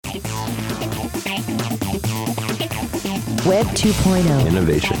Web 2.0.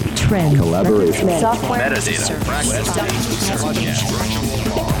 Innovation. Trend. Collaboration. Software. Metadata.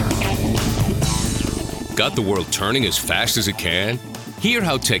 Got the world turning as fast as it can? Hear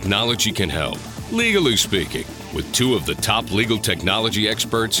how technology can help, legally speaking, with two of the top legal technology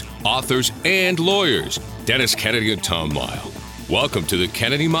experts, authors, and lawyers, Dennis Kennedy and Tom Mile. Welcome to the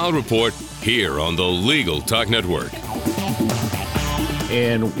Kennedy Mile Report here on the Legal Talk Network.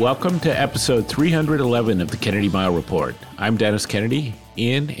 And welcome to episode 311 of the Kennedy Mile Report. I'm Dennis Kennedy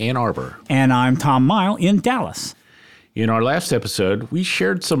in Ann Arbor. And I'm Tom Mile in Dallas. In our last episode, we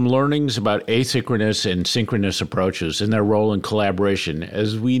shared some learnings about asynchronous and synchronous approaches and their role in collaboration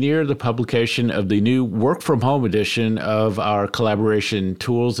as we near the publication of the new Work From Home edition of our Collaboration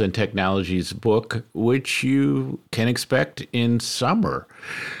Tools and Technologies book, which you can expect in summer.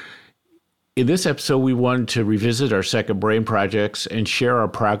 In this episode, we wanted to revisit our Second Brain projects and share our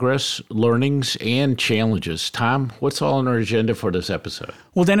progress, learnings, and challenges. Tom, what's all on our agenda for this episode?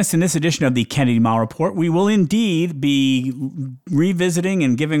 Well, Dennis, in this edition of the Kennedy Mile Report, we will indeed be revisiting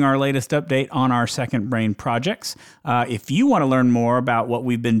and giving our latest update on our Second Brain projects. If you want to learn more about what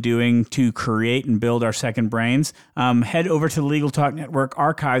we've been doing to create and build our Second Brains, head over to the Legal Talk Network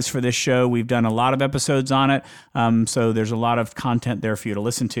archives for this show. We've done a lot of episodes on it, so there's a lot of content there for you to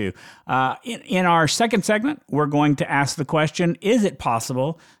listen to. In our second segment, we're going to ask the question, is it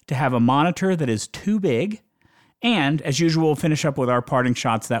possible to have a monitor that is too big? And as usual, we'll finish up with our parting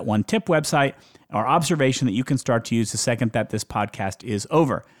shots, that one tip website, our observation that you can start to use the second that this podcast is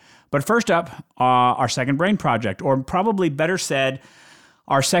over. But first up, our Second Brain project, or probably better said,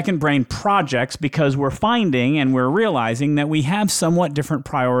 our Second Brain projects, because we're finding and we're realizing that we have somewhat different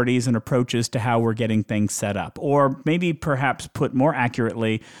priorities and approaches to how we're getting things set up. Or maybe perhaps put more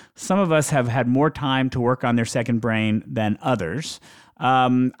accurately, some of us have had more time to work on their Second Brain than others.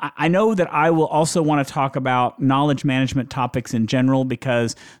 I know that I will also want to talk about knowledge management topics in general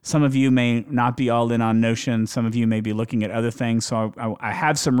because some of you may not be all in on Notion. Some of you may be looking at other things. So I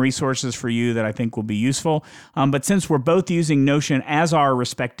have some resources for you that I think will be useful. But since we're both using Notion as our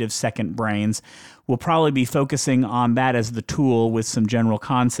respective second brains, we'll probably be focusing on that as the tool with some general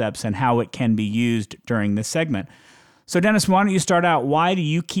concepts and how it can be used during this segment. So Dennis, why don't you start out? Why do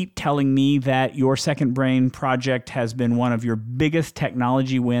you keep telling me that your Second Brain project has been one of your biggest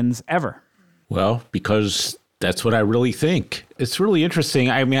technology wins ever? Well, because that's what I really think. It's really interesting.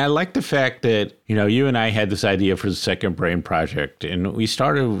 I mean, I like the fact that, you and I had this idea for the Second Brain project, and we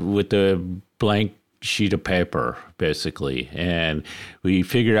started with a blank sheet of paper, basically, and we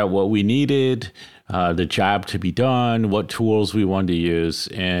figured out what we needed, the job to be done, what tools we wanted to use.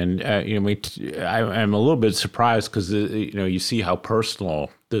 And, I'm a little bit surprised because, you see how personal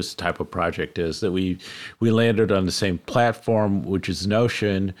this type of project is, that we landed on the same platform, which is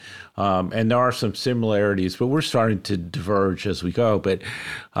Notion. And there are some similarities, but we're starting to diverge as we go. But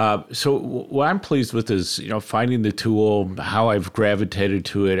so what I'm pleased with is, finding the tool, how I've gravitated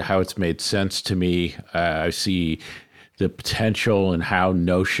to it, how it's made sense to me. I see the potential and how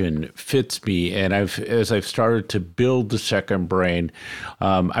Notion fits me. And as I've started to build the Second Brain,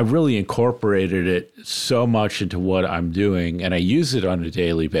 I've really incorporated it so much into what I'm doing, and I use it on a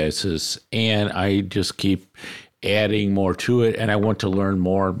daily basis, and I just keep adding more to it, and I want to learn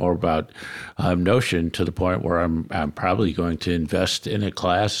more and more about Notion to the point where I'm probably going to invest in a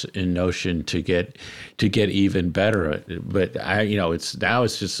class in Notion to get even better. But it's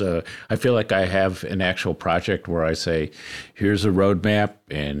just I feel like I have an actual project where I say, here's a roadmap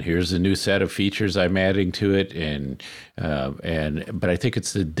and here's a new set of features I'm adding to it, but I think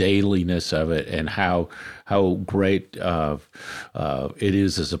it's the dailiness of it and how great it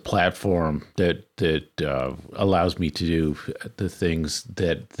is as a platform that allows me to do the things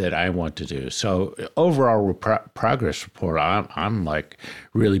that I want to do. So overall progress report, I'm like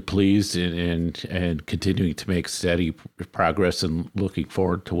really pleased and continuing to make steady progress and looking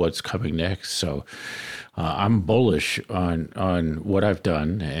forward to what's coming next. So I'm bullish on what I've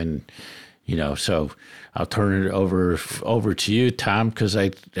done, and so I'll turn it over to you, Tom, because I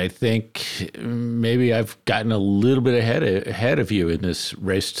think maybe I've gotten a little bit ahead of you in this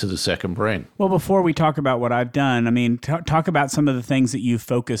race to the Second Brain. Well, before we talk about what I've done, I mean, talk about some of the things that you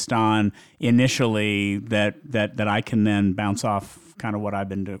focused on initially that I can then bounce off kind of what I've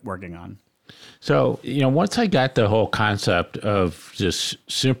been working on. So, once I got the whole concept of just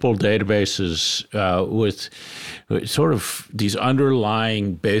simple databases with sort of these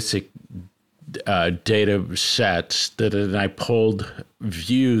underlying basic data sets that then I pulled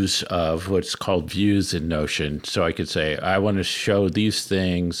views of, what's called views in Notion. So I could say, I want to show these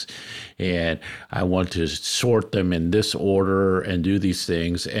things and I want to sort them in this order and do these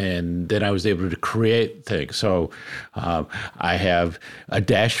things. And then I was able to create things. So I have a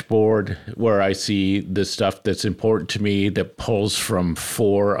dashboard where I see the stuff that's important to me that pulls from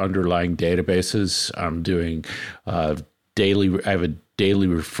 4 underlying databases. I'm doing I have a daily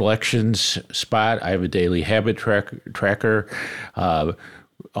reflections spot. I have a daily habit tracker.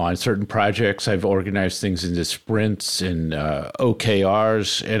 On certain projects, I've organized things into sprints and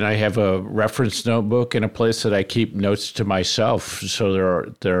OKRs, and I have a reference notebook and a place that I keep notes to myself.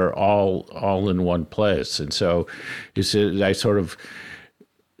 So they're all in one place. And so I sort of,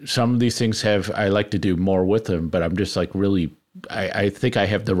 some of these things I like to do more with them, but I'm just like really, I think I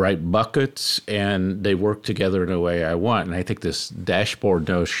have the right buckets and they work together in a way I want. And I think this dashboard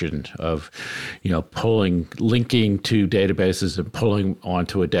notion of, linking to databases and pulling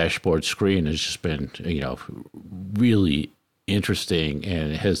onto a dashboard screen has just been, really interesting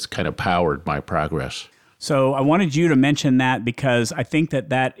and has kind of powered my progress. So I wanted you to mention that because I think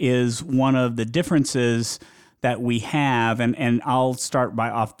that is one of the differences that we have. And I'll start by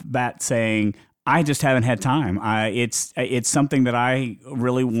off the bat saying, I just haven't had time. It's something that I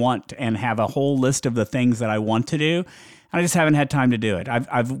really want and have a whole list of the things that I want to do. I just haven't had time to do it.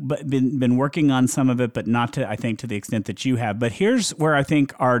 I've been working on some of it, but not to, I think, to the extent that you have. But here's where I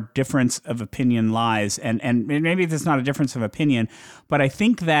think our difference of opinion lies. And maybe it's not a difference of opinion, but I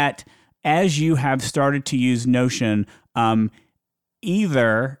think that as you have started to use Notion,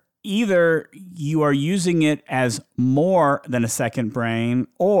 either you are using it as more than a second brain,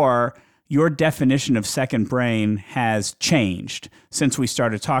 or your definition of second brain has changed since we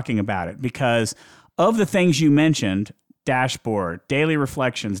started talking about it. Because of the things you mentioned, dashboard, daily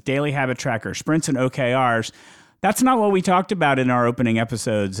reflections, daily habit tracker, sprints and OKRs, that's not what we talked about in our opening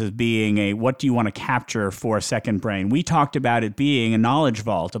episodes as being what do you want to capture for a second brain. We talked about it being a knowledge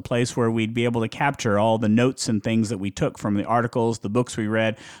vault, a place where we'd be able to capture all the notes and things that we took from the articles, the books we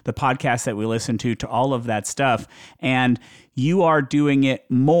read, the podcasts that we listened to all of that stuff. And you are doing it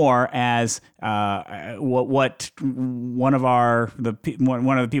more as what one of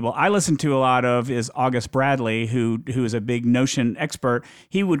the people I listen to a lot of is August Bradley, who is a big Notion expert.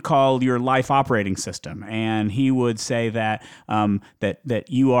 He would call your life operating system, and he would say that that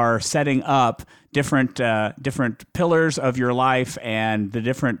you are setting up different pillars of your life and the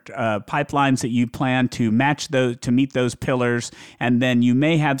different pipelines that you plan to meet those pillars, and then you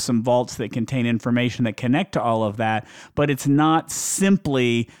may have some vaults that contain information that connect to all of that, but it's not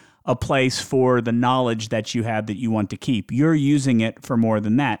simply a place for the knowledge that you have that you want to keep. You're using it for more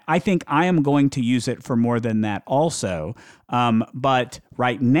than that. I think I am going to use it for more than that also, but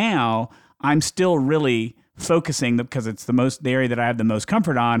right now I'm still really focusing, because it's the area that I have the most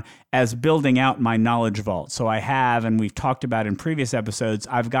comfort on, as building out my knowledge vault. So I have, and we've talked about in previous episodes,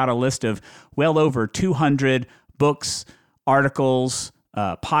 I've got a list of well over 200 books, articles,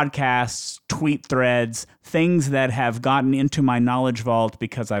 podcasts, tweet threads, things that have gotten into my knowledge vault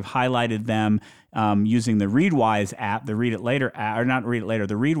because I've highlighted them using the Readwise app, the Readwise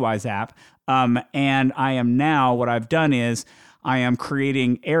app. And I am now, what I've done is, I am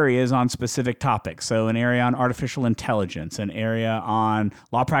creating areas on specific topics. So an area on artificial intelligence, an area on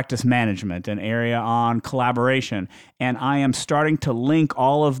law practice management, an area on collaboration. And I am starting to link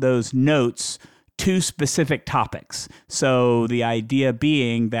all of those notes to specific topics. So the idea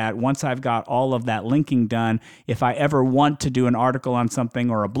being that once I've got all of that linking done, if I ever want to do an article on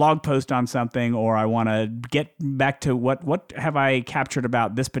something or a blog post on something, or I want to get back to what have I captured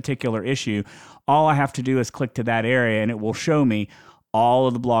about this particular issue, all I have to do is click to that area and it will show me all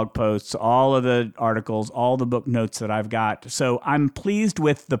of the blog posts, all of the articles, all the book notes that I've got. So I'm pleased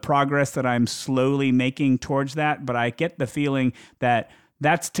with the progress that I'm slowly making towards that, but I get the feeling that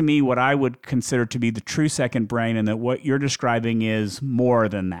that's, to me, what I would consider to be the true second brain, and that what you're describing is more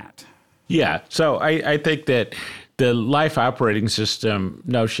than that. Yeah. So I think that the life operating system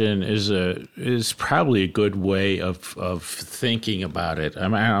notion is probably a good way of thinking about it. I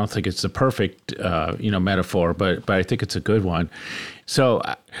mean, I don't think it's the perfect metaphor, but I think it's a good one. So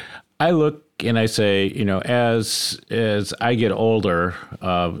I look and I say, as I get older,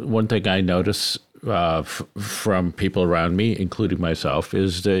 one thing I notice from people around me, including myself,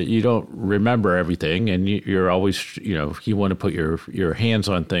 is that you don't remember everything, and you're always, you want to put your hands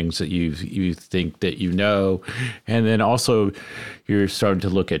on things that you think that and then also you're starting to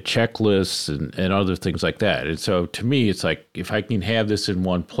look at checklists and other things like that. And so to me, it's like, if I can have this in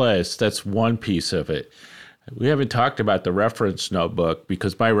one place, that's one piece of it. We haven't talked about the reference notebook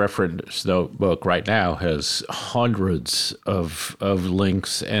because my reference notebook right now has hundreds of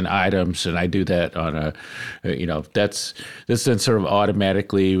links and items, and I do that on that's done sort of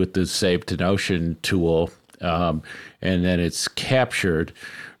automatically with the Save to Notion tool, and then it's captured.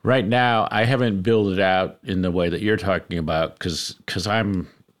 Right now, I haven't built it out in the way that you're talking about because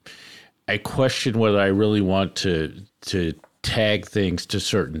I question whether I really want to tag things to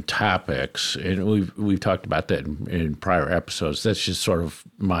certain topics, and we've talked about that in prior episodes. That's just sort of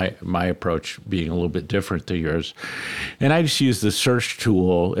my approach, being a little bit different to yours. And I just use the search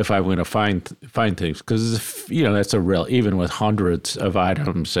tool if I'm going to find things, because that's even with hundreds of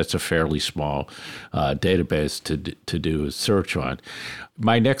items, that's a fairly small database to do a search on.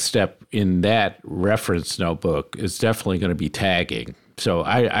 My next step in that reference notebook is definitely going to be tagging. So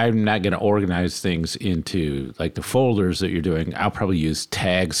I'm not going to organize things into like the folders that you're doing. I'll probably use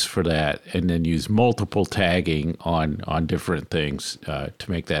tags for that, and then use multiple tagging on different things to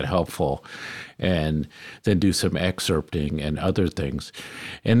make that helpful, and then do some excerpting and other things.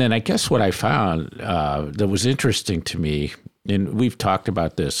 And then I guess what I found that was interesting to me, and we've talked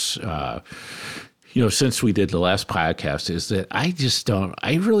about this since we did the last podcast, is that I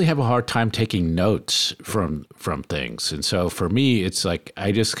really have a hard time taking notes from things. And so for me, it's like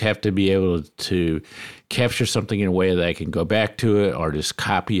I just have to be able to capture something in a way that I can go back to it, or just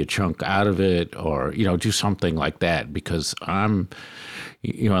copy a chunk out of it, or, do something like that, because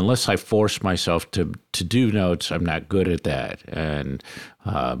unless I force myself to do notes, I'm not good at that. And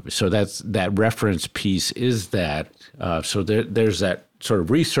so that reference piece is that. So there's that sort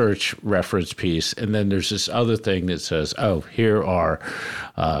of research reference piece. And then there's this other thing that says, here are,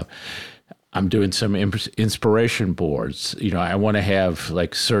 I'm doing some inspiration boards. I want to have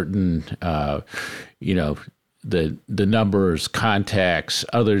like certain, the numbers, contacts,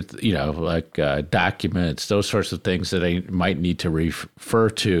 other, documents, those sorts of things that I might need to refer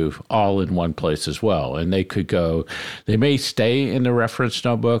to all in one place as well. And they may stay in the reference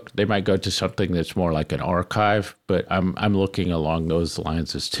notebook. They might go to something that's more like an archive, but I'm looking along those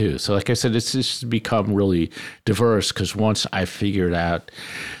lines as too. So like I said, it's just become really diverse, because once I figured out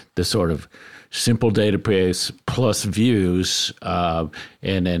the sort of simple database plus views, and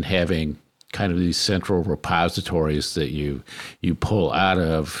then having kind of these central repositories that you pull out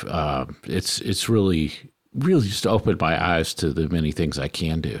of, it's really just opened my eyes to the many things I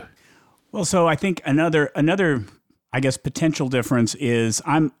can do. Well, so I think another I guess potential difference is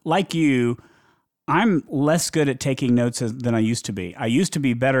I'm like you. I'm less good at taking notes than I used to be. I used to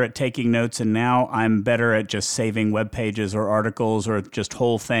be better at taking notes, and now I'm better at just saving web pages or articles or just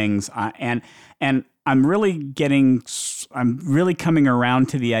whole things. And I'm really coming around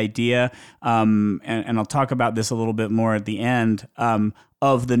to the idea, and I'll talk about this a little bit more at the end,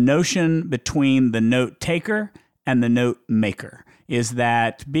 of the notion between the note taker and the note maker. Is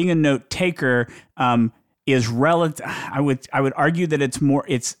that being a note taker is relative. I would argue that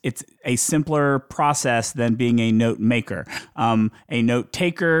it's a simpler process than being a note maker. A note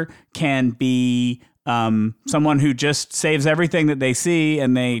taker can be someone who just saves everything that they see,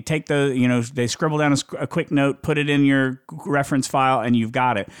 and they take they scribble down a quick note, put it in your reference file, and you've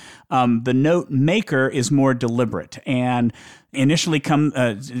got it. The note maker is more deliberate and initially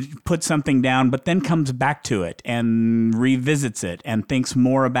put something down, but then comes back to it and revisits it and thinks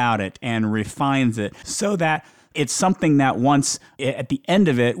more about it and refines it, so that it's something that once at the end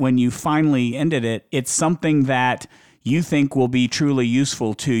of it, when you finally ended it, it's something that you think will be truly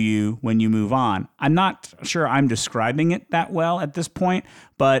useful to you when you move on. I'm not sure I'm describing it that well at this point,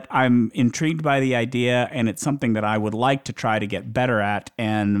 but I'm intrigued by the idea, and it's something that I would like to try to get better at,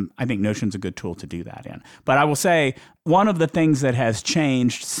 and I think Notion's a good tool to do that in. But I will say, one of the things that has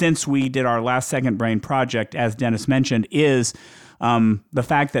changed since we did our last Second Brain project, as Dennis mentioned, is the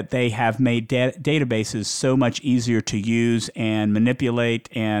fact that they have made databases so much easier to use and manipulate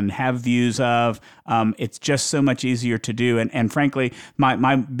and have views of. It's just so much easier to do. And frankly,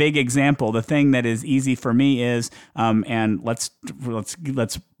 my big example, the thing that is easy for me is, and let's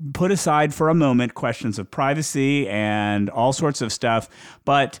put aside for a moment questions of privacy and all sorts of stuff,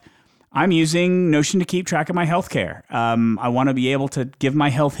 but I'm using Notion to keep track of my healthcare. I want to be able to give my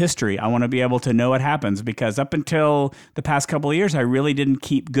health history. I want to be able to know what happens, because up until the past couple of years, I really didn't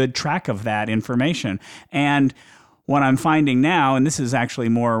keep good track of that information. And what I'm finding now, and this is actually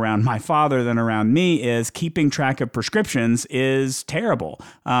more around my father than around me, is keeping track of prescriptions is terrible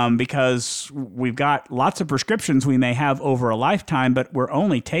because we've got lots of prescriptions we may have over a lifetime, but we're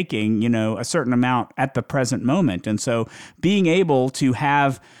only taking, a certain amount at the present moment. And so being able to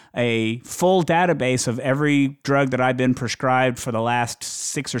have a full database of every drug that I've been prescribed for the last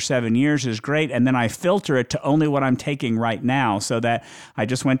 6 or 7 years is great. And then I filter it to only what I'm taking right now, so that I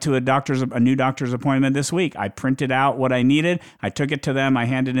just went to a new doctor's appointment this week. I printed out what I needed. I took it to them. I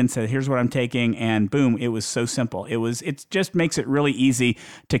handed it in and said, here's what I'm taking. And boom, it was so simple. It just makes it really easy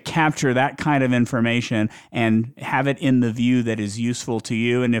to capture that kind of information and have it in the view that is useful to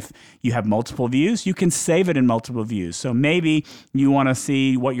you. And if you have multiple views, you can save it in multiple views. So maybe you want to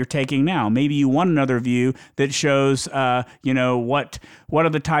see what you're taking now. Maybe you want another view that shows, what are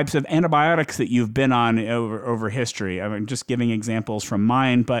the types of antibiotics that you've been on over history. I'm just giving examples from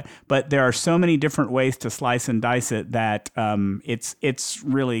mine, but there are so many different ways to slice and dice it that it's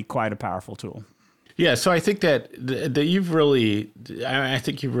really quite a powerful tool. Yeah, so I think that you've really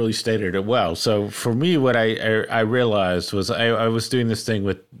stated it well. So for me, what I realized was I was doing this thing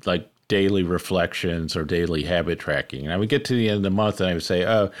with like daily reflections or daily habit tracking. And I would get to the end of the month and I would say,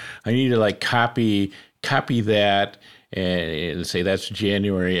 oh, I need to like copy that and say that's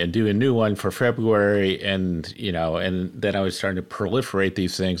January and do a new one for February. And then I was starting to proliferate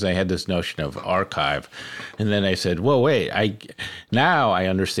these things. I had this notion of archive. And then I said, well, wait, now I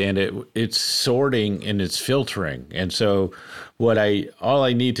understand it. It's sorting and it's filtering. And so all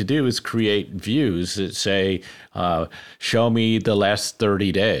I need to do is create views that say, show me the last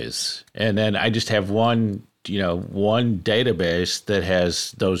 30 days. And then I just have one database that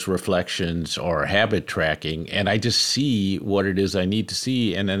has those reflections or habit tracking, and I just see what it is I need to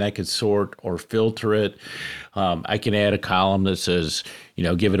see, and then I can sort or filter it. I can add a column that says,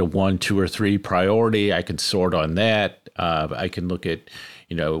 give it a 1, 2, or 3 priority. I can sort on that. I can look at,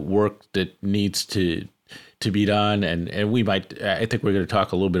 work that needs to be done, and I think we're going to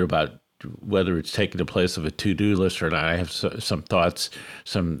talk a little bit about whether it's taking the place of a to-do list or not. I have some thoughts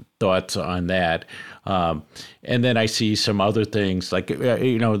on that. And then I see some other things like, what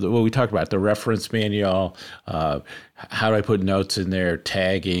we talked about, the reference manual, how do I put notes in there,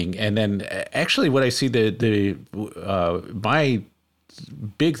 tagging. And then actually what I see my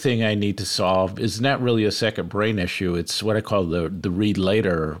big thing I need to solve is not really a second brain issue. It's what I call the read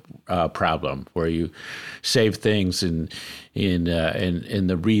later problem, where you save things in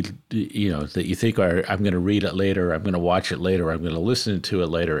the read, that you think are, I'm going to read it later, I'm going to watch it later, I'm going to listen to it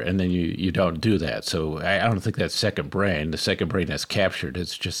later, and then you don't do that. So I don't think that's second brain. The second brain has captured.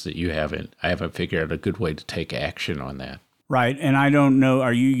 It's just that I haven't figured out a good way to take action on that. Right. And I don't know,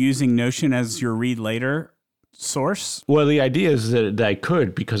 are you using Notion as your read later source? Well, the idea is that I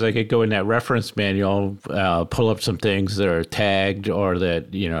could, because I could go in that reference manual, pull up some things that are tagged or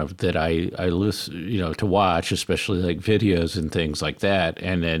that, that I listen, to watch, especially like videos and things like that.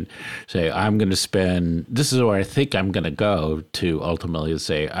 And then say, this is where I think I'm going to go to ultimately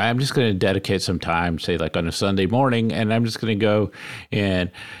say, I'm just going to dedicate some time, say like on a Sunday morning, and I'm just going to go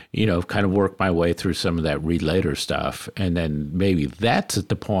and, kind of work my way through some of that read later stuff. And then maybe that's at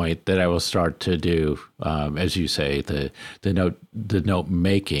the point that I will start to do, as you say, the note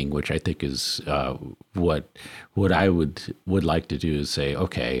making, which I think is what I would like to do is say,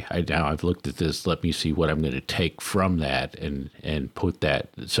 okay, now I've looked at this, let me see what I'm going to take from that and put that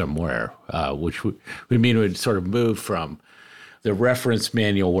somewhere, which would mean it would sort of move from the reference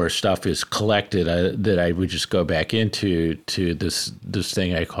manual where stuff is collected that I would just go back into to this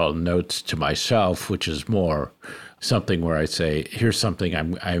thing I call notes to myself, which is more something where I say, here's something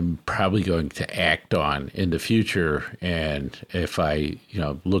I'm probably going to act on in the future. And if I,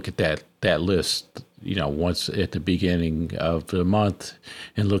 look at that list, once at the beginning of the month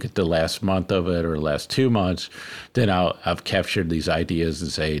and look at the last month of it or last 2 months, then I've captured these ideas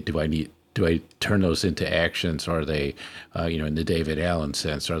and say, do I turn those into actions? Or are they, in the David Allen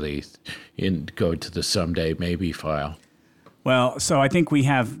sense, are they go to the someday maybe file? Well, so I think we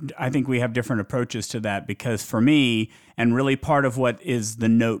have different approaches to that, because for me, and really part of what is the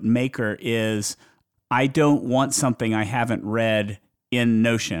note maker is, I don't want something I haven't read in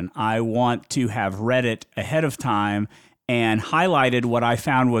Notion. I want to have read it ahead of time and highlighted what I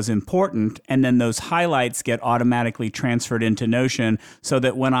found was important, and then those highlights get automatically transferred into Notion, so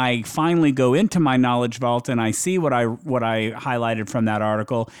that when I finally go into my Knowledge Vault and I see what I highlighted from that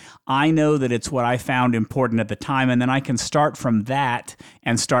article, I know that it's what I found important at the time, and then I can start from that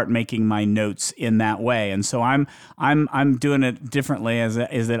and start making my notes in that way. And so I'm doing it differently, is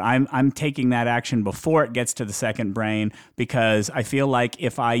that I'm taking that action before it gets to the second brain, because I feel like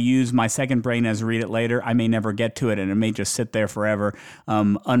if I use my second brain as read it later, I may never get to it, and it may just sit there forever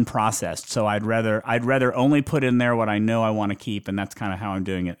unprocessed. So I'd rather only put in there what I know I want to keep, and that's kind of how I'm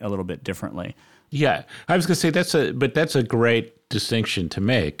doing it a little bit differently. Yeah, I was going to say that's a great distinction to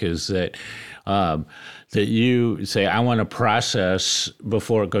make, is that that you say, I want to process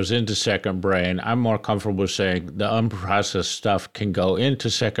before it goes into second brain. I'm more comfortable saying the unprocessed stuff can go into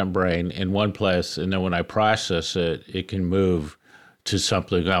second brain in one place, and then when I process it, it can move to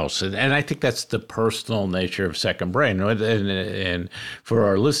something else. And I think that's the personal nature of second brain. And for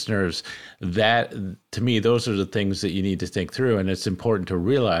our listeners, that, to me, those are the things that you need to think through. And it's important to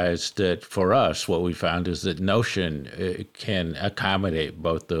realize that for us, what we found is that Notion can accommodate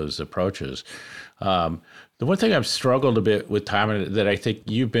both those approaches. The one thing I've struggled a bit with, Tom, that I think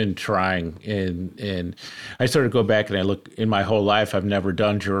you've been trying, and I sort of go back and I look, in my whole life, I've never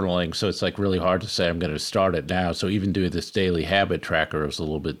done journaling, so it's like really hard to say I'm going to start it now. So even doing this daily habit tracker is a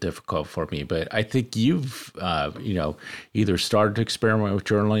little bit difficult for me. But I think you've, either started to experiment with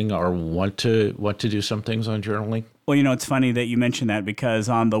journaling or want to do some things on journaling. Well, it's funny that you mentioned that, because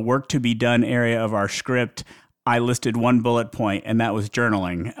on the work to be done area of our script, I listed one bullet point, and that was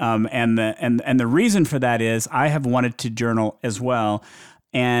journaling. And the reason for that is I have wanted to journal as well,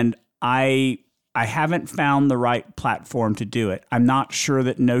 and I haven't found the right platform to do it. I'm not sure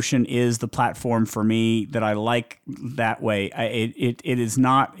that Notion is the platform for me that I like that way. It is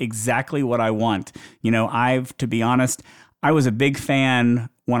not exactly what I want. To be honest, I was a big fan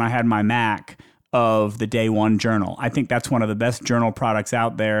when I had my Mac of the Day One Journal. I think that's one of the best journal products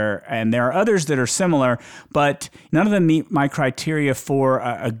out there, and there are others that are similar, but none of them meet my criteria for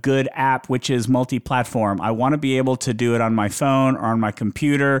a good app, which is multi-platform. I want to be able to do it on my phone or on my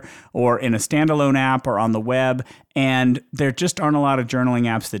computer or in a standalone app or on the web, and there just aren't a lot of journaling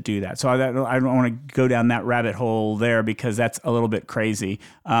apps that do that. So I don't want to go down that rabbit hole there, because that's a little bit crazy.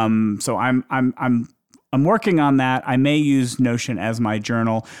 So I'm working on that. I may use Notion as my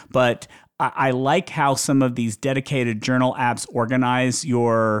journal, but I like how some of these dedicated journal apps organize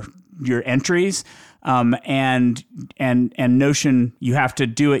your entries, and Notion, you have to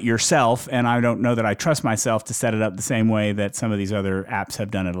do it yourself, and I don't know that I trust myself to set it up the same way that some of these other apps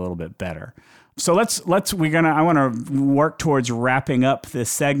have done it a little bit better. So I want to work towards wrapping up this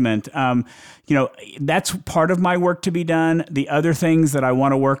segment. That's part of my work to be done. The other things that I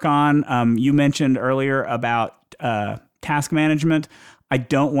want to work on, you mentioned earlier about task management. I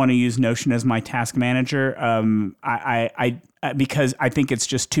don't want to use Notion as my task manager because I think it's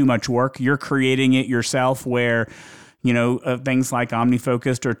just too much work. You're creating it yourself, where things like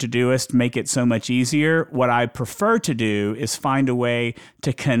OmniFocused or Todoist make it so much easier. What I prefer to do is find a way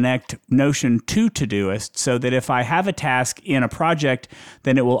to connect Notion to Todoist, so that if I have a task in a project,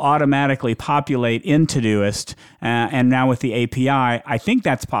 then it will automatically populate in Todoist. And now with the API, I think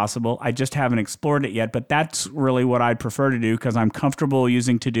that's possible. I just haven't explored it yet, but that's really what I'd prefer to do, because I'm comfortable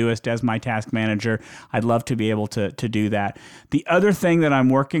using Todoist as my task manager. I'd love to be able to do that. The other thing that I'm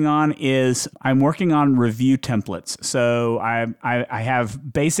working on is I'm working on review templates. So I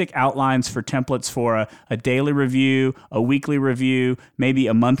have basic outlines for templates for a daily review, a weekly review, maybe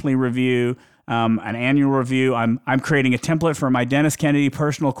a monthly review, an annual review. I'm creating a template for my Dennis Kennedy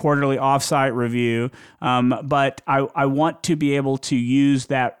personal quarterly offsite review, but I want to be able to use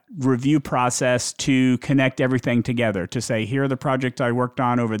that review process to connect everything together, to say, here are the projects I worked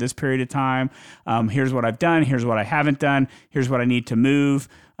on over this period of time. Here's what I've done. Here's what I haven't done. Here's what I need to move.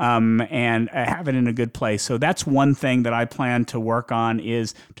 And have it in a good place. So that's one thing that I plan to work on,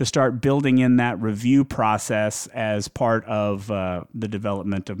 is to start building in that review process as part of the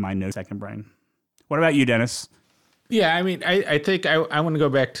development of my second brain. What about you, Dennis? Yeah, I mean, I think I want to go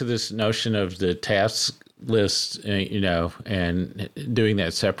back to this notion of the task list, and doing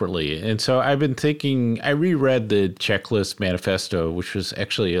that separately. And so I've been thinking, I reread the checklist manifesto, which was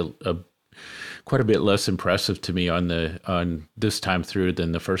actually a quite a bit less impressive to me on this time through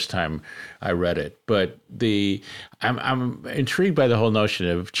than the first time I read it. But I'm intrigued by the whole notion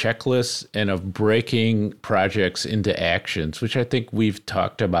of checklists and of breaking projects into actions, which I think we've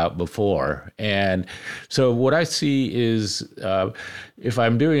talked about before. And so what I see is if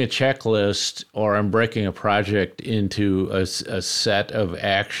I'm doing a checklist or I'm breaking a project into a set of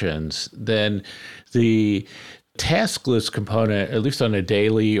actions, then the task list component, at least on a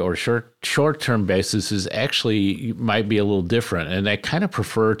daily or short-term basis, is actually might be a little different. And I kind of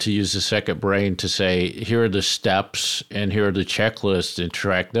prefer to use the second brain to say, here are the steps and here are the checklists and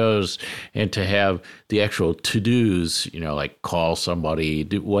track those, and to have the actual to-dos, like call somebody,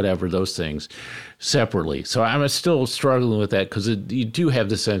 do whatever, those things separately. So I'm still struggling with that because you do have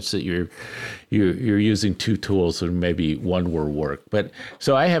the sense that you're using two tools and maybe one will work. But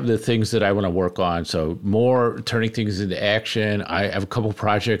so I have the things that I want to work on. So more turning things into action. I have a couple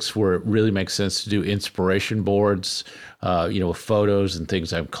projects where it really makes sense to do inspiration boards, with photos and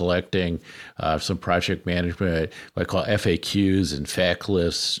things I'm collecting, some project management, what I call FAQs and fact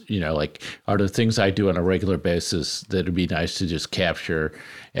lists, like are the things I do on a regular basis that would be nice to just capture.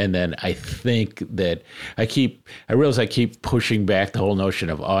 And then I think that I realize I keep pushing back the whole notion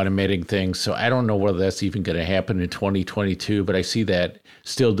of automating things. So I don't know whether that's even going to happen in 2022, but I see that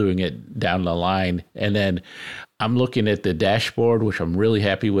still doing it down the line. And then I'm looking at the dashboard, which I'm really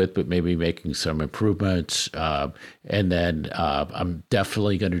happy with, but maybe making some improvements. And then I'm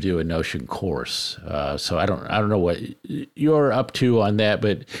definitely going to do a Notion course. So I don't know what you're up to on that,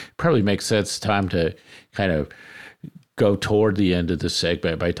 but it probably makes sense time to kind of go toward the end of the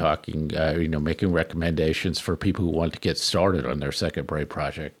segment by talking, making recommendations for people who want to get started on their second brain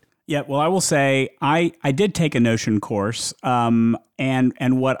project. Yeah, well, I will say I did take a Notion course, and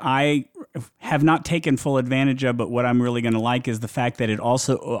what I have not taken full advantage of, but what I'm really going to like is the fact that it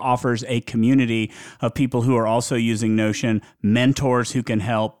also offers a community of people who are also using Notion, mentors who can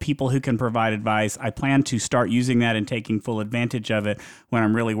help, people who can provide advice. I plan to start using that and taking full advantage of it when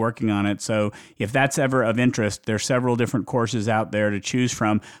I'm really working on it. So if that's ever of interest, there's several different courses out there to choose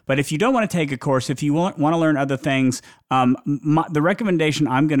from. But if you don't want to take a course, if you want to learn other things, the recommendation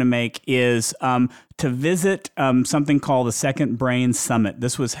I'm going to make is to visit something called the Second Brain Summit.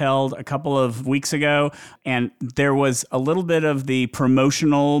 This was held a couple of weeks ago, and there was a little bit of the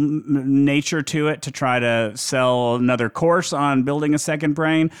promotional nature to it to try to sell another course on building a second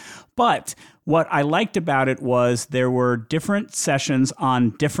brain. But what I liked about it was there were different sessions on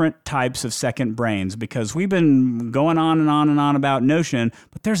different types of second brains, because we've been going on and on and on about Notion,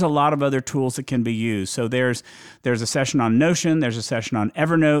 but there's a lot of other tools that can be used. So there's a session on Notion, there's a session on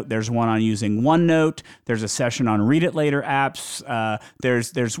Evernote, there's one on using OneNote, there's a session on Read It Later apps,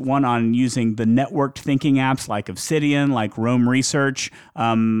 there's one on using the networked thinking apps like Obsidian, like Roam Research,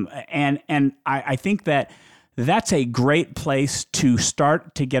 and I think that's a great place to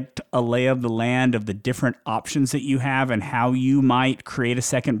start to get a lay of the land of the different options that you have and how you might create a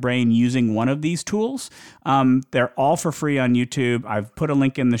second brain using one of these tools. They're all for free on YouTube. I've put a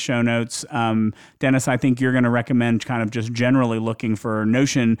link in the show notes. Dennis, I think you're going to recommend kind of just generally looking for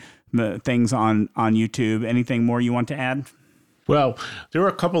Notion things on YouTube. Anything more you want to add? Well, there were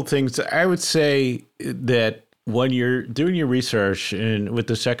a couple of things. I would say that when you're doing your research and with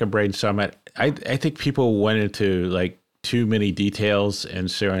the Second Brain Summit, I think people went into like too many details and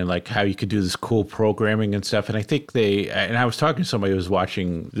sharing like how you could do this cool programming and stuff. And I think and I was talking to somebody who was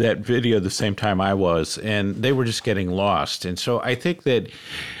watching that video the same time I was, and they were just getting lost. And so I think that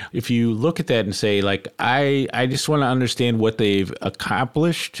if you look at that and say, like, I just want to understand what they've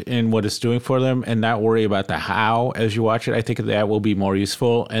accomplished and what it's doing for them and not worry about the how as you watch it, I think that will be more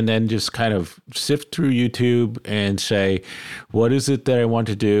useful. And then just kind of sift through YouTube and say, what is it that I want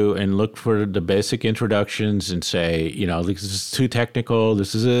to do? And look for the basic introductions and say, this is too technical.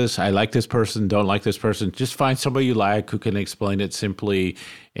 This is this. I like this person, don't like this person. Just find somebody you like who can explain it simply.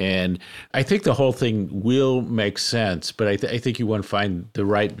 And I think the whole thing will make sense, but I think you want to find the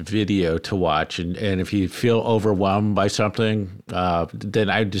right video to watch. And if you feel overwhelmed by something, then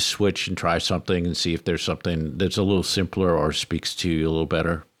I'd just switch and try something and see if there's something that's a little simpler or speaks to you a little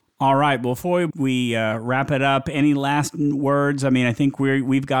better. All right. Before we wrap it up, any last words? I mean, I think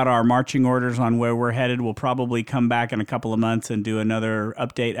we've got our marching orders on where we're headed. We'll probably come back in a couple of months and do another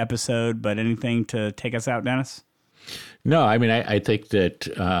update episode. But anything to take us out, Dennis? No, I mean, I think that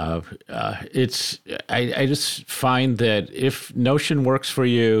I just find that if Notion works for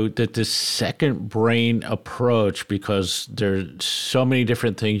you, that the second brain approach, because there's so many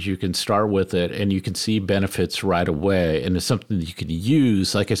different things you can start with it and you can see benefits right away. And it's something that you can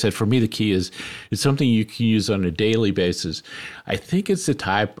use. Like I said, for me, the key is it's something you can use on a daily basis. I think it's the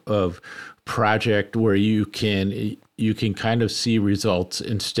type of project where you can kind of see results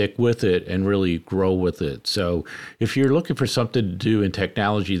and stick with it and really grow with it. So if you're looking for something to do in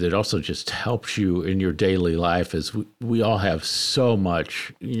technology that also just helps you in your daily life, as we all have so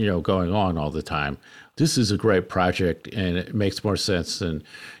much, going on all the time, this is a great project, and it makes more sense than,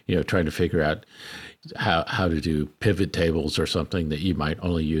 trying to figure out how to do pivot tables or something that you might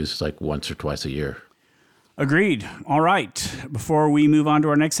only use like once or twice a year. Agreed. All right. Before we move on to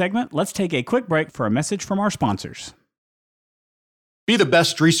our next segment, let's take a quick break for a message from our sponsors. Be the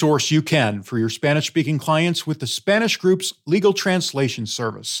best resource you can for your Spanish-speaking clients with the Spanish Group's legal translation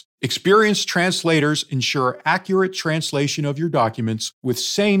service. Experienced translators ensure accurate translation of your documents with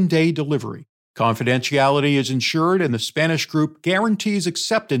same-day delivery. Confidentiality is ensured, and the Spanish Group guarantees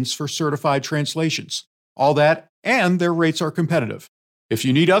acceptance for certified translations. All that, and their rates are competitive. If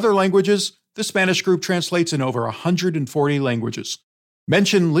you need other languages, the Spanish Group translates in over 140 languages.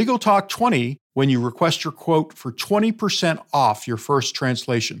 Mention Legal Talk 20 when you request your quote for 20% off your first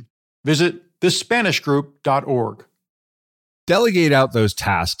translation. Visit thespanishgroup.org. Delegate out those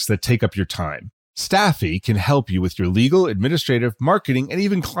tasks that take up your time. Staffy can help you with your legal, administrative, marketing, and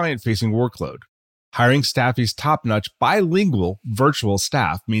even client-facing workload. Hiring Staffy's top-notch bilingual virtual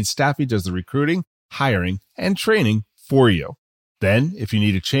staff means Staffy does the recruiting, hiring, and training for you. Then, if you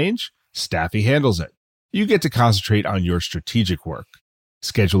need a change, Staffy handles it. You get to concentrate on your strategic work.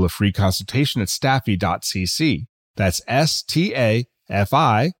 Schedule a free consultation at staffy.cc. That's STAFI.cc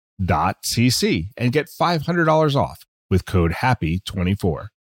and get $500 off with code HAPPY24.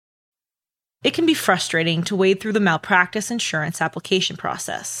 It can be frustrating to wade through the malpractice insurance application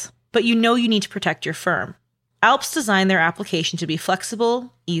process, but you know you need to protect your firm. ALPS designed their application to be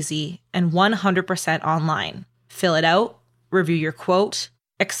flexible, easy, and 100% online. Fill it out, review your quote,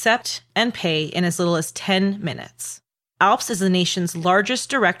 accept, and pay in as little as 10 minutes. ALPS is the nation's largest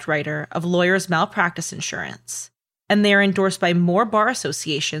direct writer of lawyers' malpractice insurance, and they are endorsed by more bar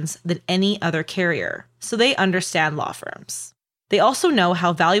associations than any other carrier, so they understand law firms. They also know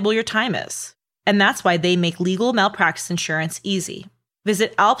how valuable your time is, and that's why they make legal malpractice insurance easy.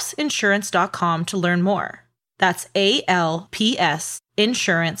 Visit alpsinsurance.com to learn more. That's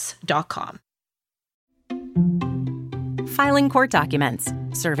ALPSinsurance.com. Filing court documents,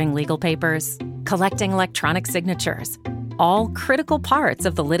 serving legal papers, collecting electronic signatures, all critical parts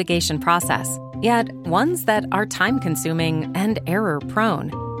of the litigation process, yet ones that are time-consuming and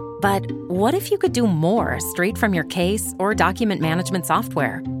error-prone. But what if you could do more straight from your case or document management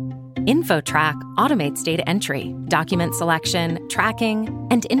software? InfoTrack automates data entry, document selection, tracking,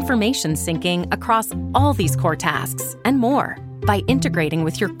 and information syncing across all these core tasks and more by integrating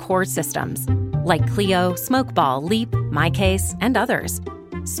with your core systems like Clio, Smokeball, Leap, MyCase, and others.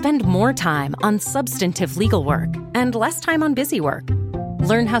 Spend more time on substantive legal work and less time on busy work.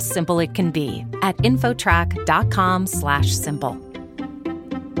 Learn how simple it can be at infotrack.com/simple.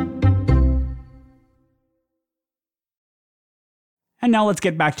 And now let's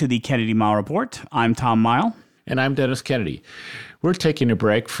get back to the Kennedy Mile Report. I'm Tom Mile. And I'm Dennis Kennedy. We're taking a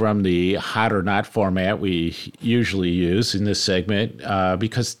break from the hot or not format we usually use in this segment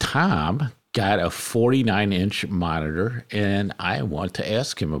because Tom got a 49-inch monitor, and I want to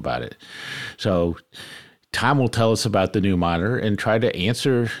ask him about it. So Tom will tell us about the new monitor and try to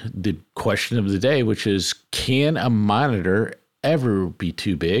answer the question of the day, which is, can a monitor ever be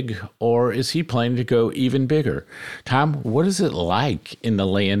too big, or is he planning to go even bigger? Tom, what is it like in the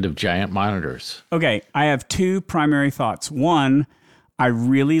land of giant monitors? Okay, I have two primary thoughts. One, I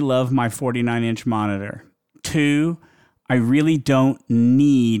really love my 49-inch monitor. Two, I really don't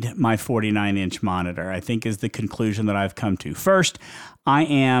need my 49-inch monitor, I think is the conclusion that I've come to. First, I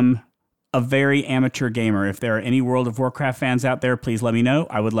am a very amateur gamer. If there are any World of Warcraft fans out there, please let me know.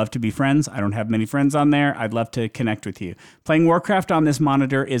 I would love to be friends. I don't have many friends on there. I'd love to connect with you. Playing Warcraft on this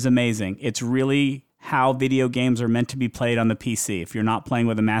monitor is amazing. It's really how video games are meant to be played on the PC. If you're not playing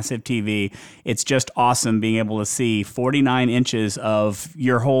with a massive TV, it's just awesome being able to see 49 inches of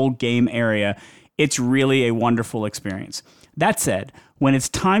your whole game area. It's really a wonderful experience. That said, when it's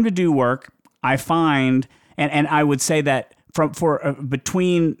time to do work, I find, and I would say that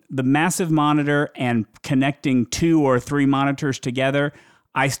between the massive monitor and connecting 2 or 3 monitors together,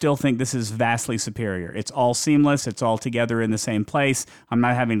 I still think this is vastly superior. It's all seamless. It's all together in the same place. I'm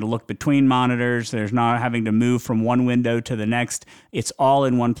not having to look between monitors. There's not having to move from one window to the next. It's all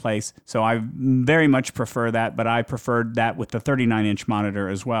in one place. So I very much prefer that, but I preferred that with the 39-inch monitor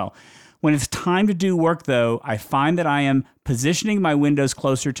as well. When it's time to do work, though, I find that I am positioning my windows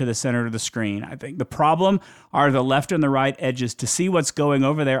closer to the center of the screen. I think the problem are the left and the right edges. To see what's going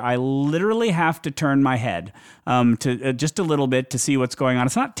over there, I literally have to turn my head to just a little bit to see what's going on.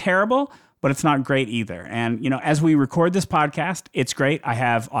 It's not terrible, but it's not great either. And, as we record this podcast, it's great. I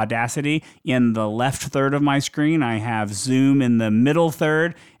have Audacity in the left third of my screen. I have Zoom in the middle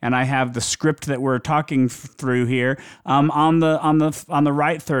third, and I have the script that we're talking through here on the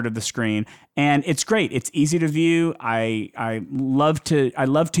right third of the screen. And it's great. It's easy to view. I love to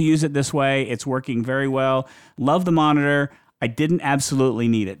use it this way. It's working very well. Love the monitor. I didn't absolutely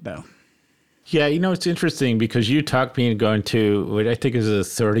need it, though. Yeah, it's interesting because you talked me into going to what I think is a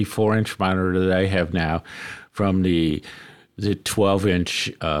 34-inch monitor that I have now from the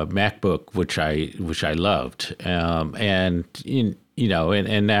 12-inch MacBook, which I loved, and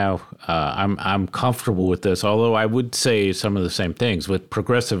now I'm comfortable with this. Although I would say some of the same things with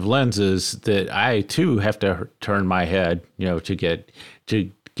progressive lenses that I too have to turn my head, to get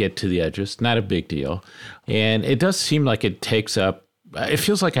to the edges. Not a big deal, and it does seem like it takes up. It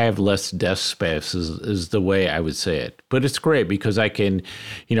feels like I have less desk space is the way I would say it. But it's great because I can,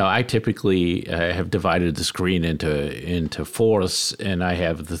 I typically have divided the screen into fourths, and I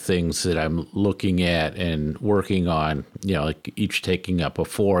have the things that I'm looking at and working on, like each taking up a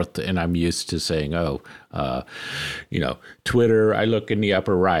fourth. And I'm used to saying, Twitter, I look in the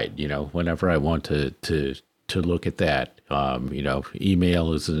upper right, whenever I want to look at that.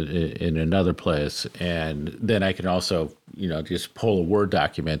 Email is in another place. And then I can also, just pull a Word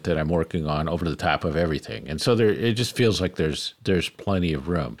document that I'm working on over the top of everything. And so it just feels like there's plenty of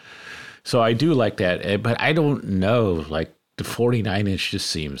room. So I do like that. But I don't know, like the 49-inch just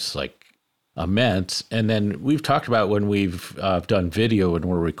seems like immense. And then we've talked about when we've done video and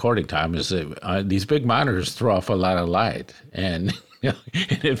we're recording time is that these big monitors throw off a lot of light. And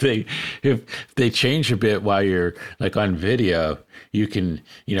if they change a bit while you're like on video, you can,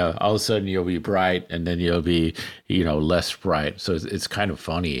 all of a sudden you'll be bright and then you'll be, less bright. So it's kind of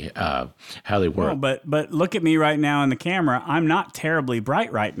funny how they work. Well, but look at me right now in the camera. I'm not terribly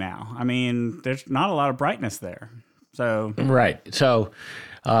bright right now. I mean, there's not a lot of brightness there. So right. So.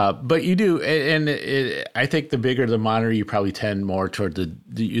 But you do, and I think the bigger the monitor, you probably tend more toward the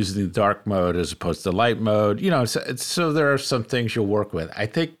using the dark mode as opposed to light mode. So there are some things you'll work with. I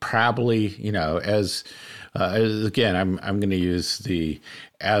think probably, as again, I'm going to use the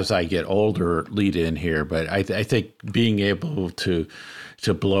as I get older lead in here, but I think being able to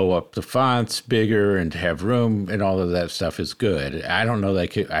blow up the fonts bigger and to have room and all of that stuff is good. I don't know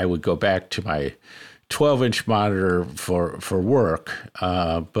that I would go back to my 12-inch monitor for work,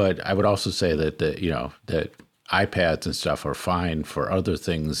 but I would also say that that iPads and stuff are fine for other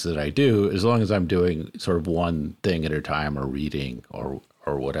things that I do, as long as I'm doing sort of one thing at a time or reading or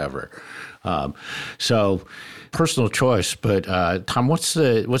whatever. So personal choice. But Tom, what's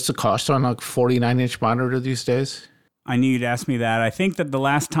the cost on a 49-inch monitor these days? I knew you'd ask me that. I think that the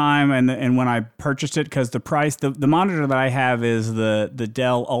last time and when I purchased it, because the price, the monitor that I have is the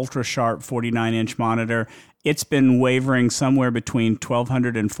Dell Ultra Sharp 49-inch monitor. It's been wavering somewhere between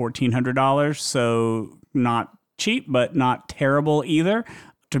 $1,200 and $1,400. So not cheap, but not terrible either.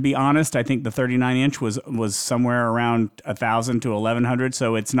 To be honest, I think the 39-inch was somewhere around $1,000 to $1,100.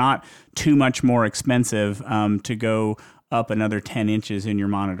 So it's not too much more expensive to go up another 10 inches in your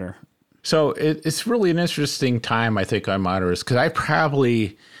monitor. So it's really an interesting time, I think, on monitors, because I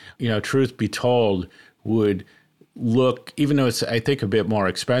probably, truth be told, would look, even though it's, I think, a bit more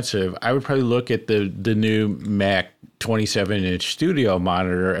expensive, I would probably look at the new Mac 27-inch studio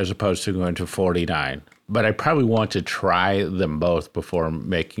monitor as opposed to going to 49. But I probably want to try them both before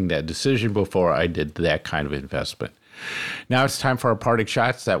making that decision, before I did that kind of investment. Now it's time for our parting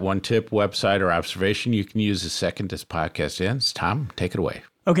shots, that one tip, website, or observation you can use the second this podcast ends. Tom, take it away.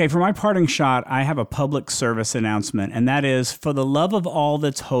 Okay, for my parting shot, I have a public service announcement, and that is, for the love of all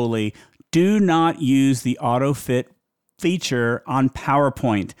that's holy, do not use the autofit feature on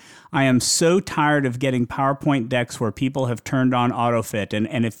PowerPoint. I am so tired of getting PowerPoint decks where people have turned on autofit.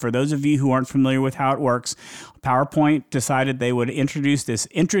 And if for those of you who aren't familiar with how it works, PowerPoint decided they would introduce this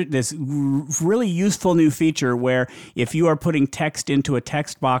really useful new feature where if you are putting text into a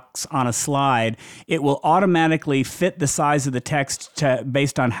text box on a slide, it will automatically fit the size of the text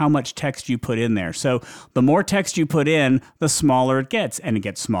based on how much text you put in there. So the more text you put in, the smaller it gets. And it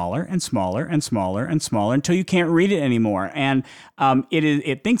gets smaller and smaller and smaller and smaller until you can't read it anymore. And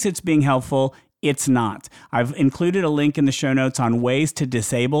it thinks it's being helpful. It's not. I've included a link in the show notes on ways to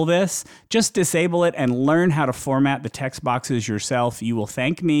disable this. Just disable it and learn how to format the text boxes yourself. You will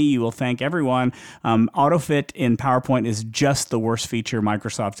thank me. You will thank everyone. Autofit in PowerPoint is just the worst feature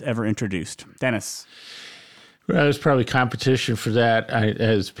Microsoft's ever introduced. Dennis. Well, there's probably competition for that,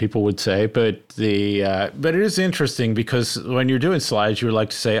 as people would say, but it is interesting because when you're doing slides, you like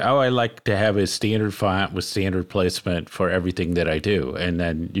to say, "Oh, I like to have a standard font with standard placement for everything that I do," and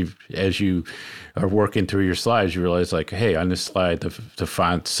then as you are working through your slides, you realize, like, hey, on this slide, the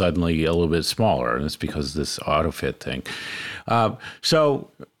font's suddenly a little bit smaller, and it's because of this autofit thing.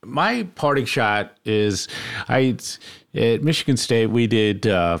 So my parting shot is at Michigan State, we did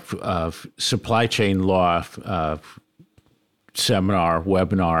supply chain law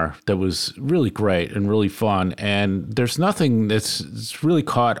webinar that was really great and really fun. And there's nothing that's really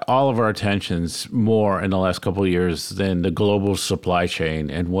caught all of our attentions more in the last couple of years than the global supply chain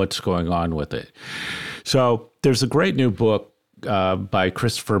and what's going on with it. So there's a great new book by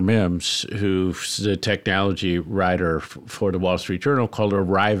Christopher Mims, who's the technology writer for the Wall Street Journal, called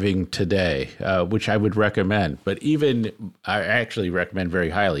Arriving Today, which I would recommend. I actually recommend very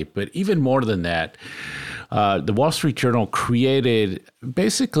highly. But even more than that, the Wall Street Journal created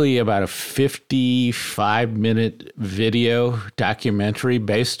basically about a 55-minute video documentary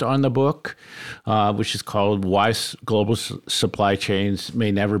based on the book, which is called Why Global Supply Chains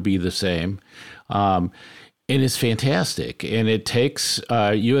May Never Be the Same. And it's fantastic. And it takes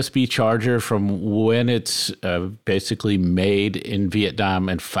a USB charger from when it's basically made in Vietnam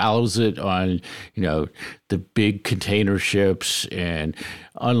and follows it on, the big container ships and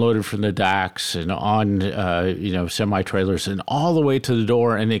unloaded from the docks and on, semi-trailers and all the way to the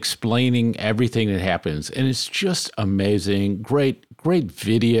door and explaining everything that happens. And it's just amazing. Great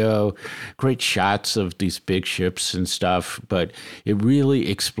video, great shots of these big ships and stuff, but it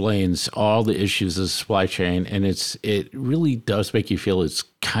really explains all the issues of the supply chain, and it really does make you feel it's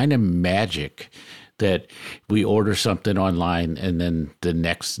kind of magic that we order something online and then the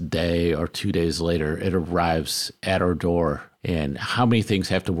next day or 2 days later it arrives at our door, and how many things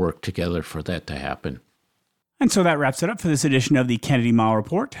have to work together for that to happen. And so that wraps it up for this edition of the Kennedy Mile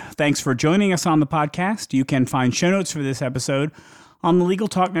Report. Thanks for joining us on the podcast. You can find show notes for this episode on the Legal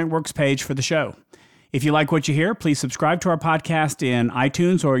Talk Network's page for the show. If you like what you hear, please subscribe to our podcast in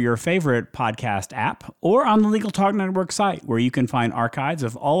iTunes or your favorite podcast app, or on the Legal Talk Network site, where you can find archives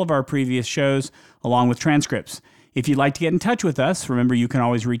of all of our previous shows, along with transcripts. If you'd like to get in touch with us, remember you can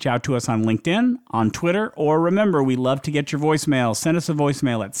always reach out to us on LinkedIn, on Twitter, or remember, we love to get your voicemail. Send us a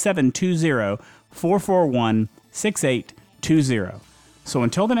voicemail at 720-441-6820. So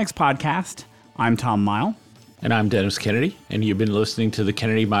until the next podcast, I'm Tom Mile. And I'm Dennis Kennedy, and you've been listening to the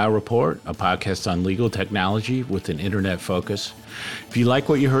Kennedy Mile Report, a podcast on legal technology with an internet focus. If you like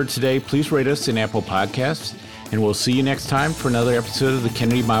what you heard today, please rate us in Apple Podcasts, and we'll see you next time for another episode of the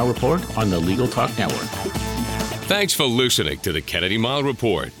Kennedy Mile Report on the Legal Talk Network. Thanks for listening to the Kennedy Mile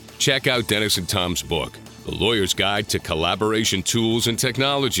Report. Check out Dennis and Tom's book, The Lawyer's Guide to Collaboration Tools and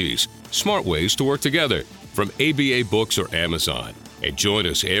Technologies, Smart Ways to Work Together, from ABA Books or Amazon. And join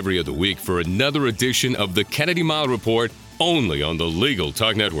us every other week for another edition of the Kennedy Mile Report, only on the Legal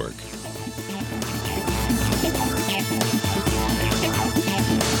Talk Network.